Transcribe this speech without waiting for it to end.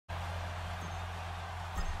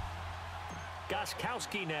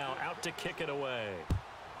Gostkowski now out to kick it away.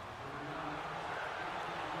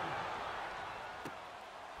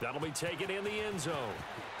 That'll be taken in the end zone.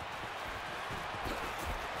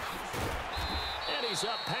 And he's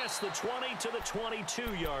up past the 20 to the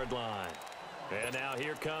 22-yard line. And now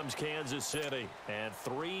here comes Kansas City. And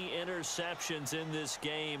 3 interceptions in this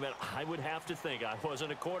game. And I would have to think, I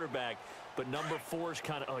wasn't a quarterback, but number 4 is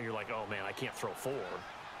kind of, oh, you're like, oh, man, I can't throw 4.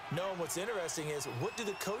 No, and what's interesting is, what do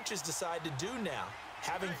the coaches decide to do now?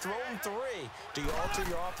 Having thrown 3, do you alter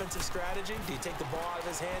your offensive strategy? Do you take the ball out of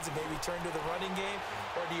his hands and maybe turn to the running game?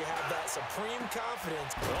 Or do you have that supreme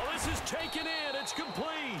confidence? Well, this is taken in. It's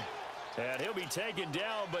complete. And he'll be taken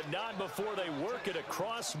down, but not before they work it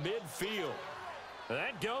across midfield.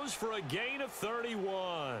 That goes for a gain of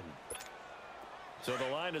 31. So the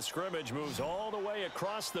line of scrimmage moves all the way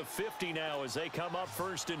across the 50 now as they come up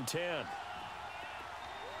 1st and 10.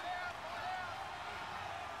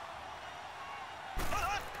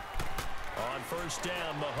 On 1st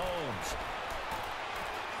down, Mahomes.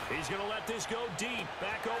 He's going to let this go deep.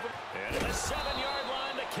 Back over. And at the 7-yard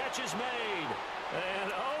line, the catch is made.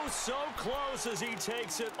 And oh, so close as he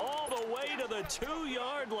takes it all the way to the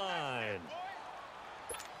 2-yard line.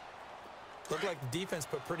 Looked like the defense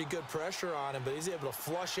put pretty good pressure on him, but he's able to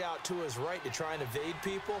flush out to his right to try and evade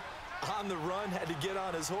people. On the run, had to get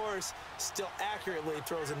on his horse. Still accurately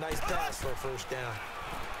throws a nice pass for a 1st down.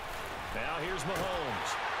 Now here's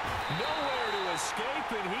Mahomes. Nowhere to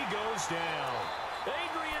escape, and he goes down.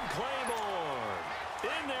 Adrian Claiborne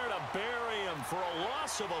in there to bury him for a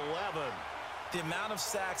loss of 11. The amount of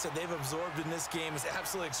sacks that they've absorbed in this game is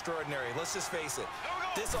absolutely extraordinary. Let's just face it.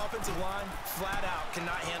 This offensive line, flat out,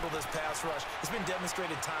 cannot handle this pass rush. It's been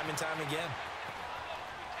demonstrated time and time again.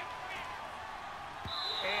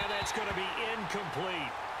 And that's going to be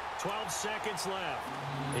incomplete. 12 seconds left.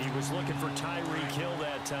 He was looking for Tyreek Hill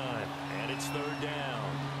that time. And it's 3rd down.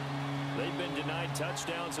 They've been denied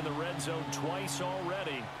touchdowns in the red zone twice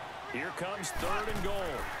already. Here comes 3rd and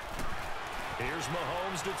goal. Here's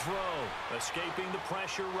Mahomes to throw. Escaping the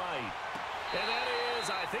pressure right. And that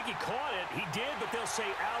is, I think he caught it. He did, but they'll say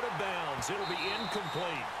out of bounds. It'll be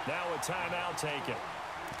incomplete. Now a timeout taken.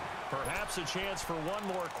 Perhaps a chance for one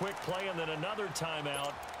more quick play and then another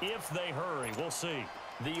timeout if they hurry. We'll see.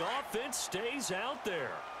 The offense stays out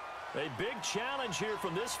there. A big challenge here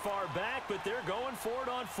from this far back, but they're going for it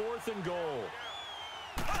on 4th and goal.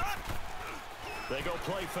 They go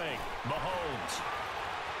play fake. Mahomes.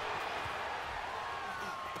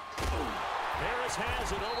 Harris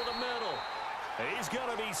has it over the middle. He's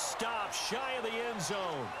going to be stopped shy of the end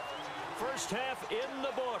zone. First half in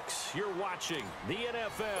the books. You're watching the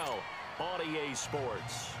NFL on EA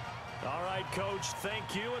Sports. All right, Coach,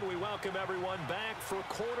 thank you, and we welcome everyone back for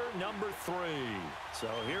quarter number 3. So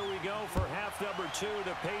here we go for half number 2.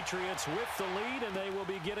 The Patriots with the lead, and they will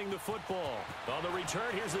be getting the football. On the return,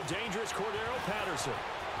 here's the dangerous Cordero Patterson.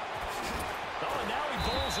 Oh, and now he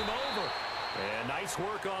bowls him over. And nice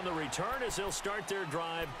work on the return as they'll start their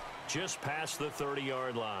drive just past the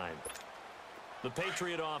 30-yard line. The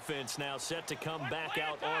Patriot offense now set to come back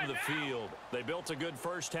out onto the field. They built a good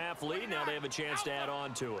first half lead. Now they have a chance to add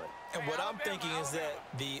on to it. And what I'm thinking is that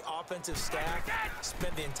the offensive staff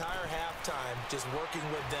spent the entire halftime just working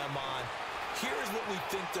with them on, here's what we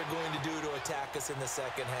think they're going to do to attack us in the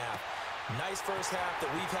second half. Nice first half that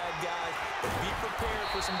we've had, guys. But be prepared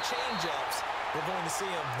for some change-ups. We're going to see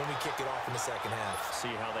them when we kick it off in the second half. See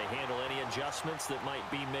how they handle any adjustments that might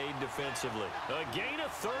be made defensively. A gain of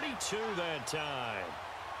 32 that time.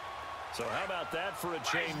 So how about that for a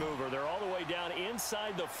chain mover? They're all the way down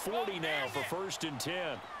inside the 40 now for 1st and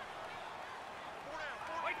 10.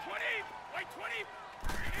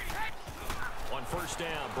 On 1st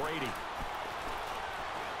down, Brady.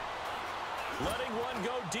 Letting one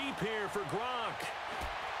go deep here for Gronk.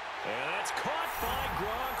 And that's caught by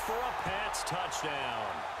Gronk for a Pats touchdown.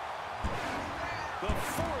 The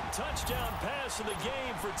 4th touchdown pass of the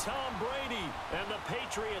game for Tom Brady. And the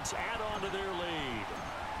Patriots add on to their lead.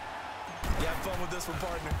 You have fun with this one,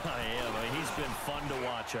 partner? I am. I mean, he's been fun to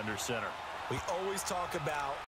watch under center. We always talk about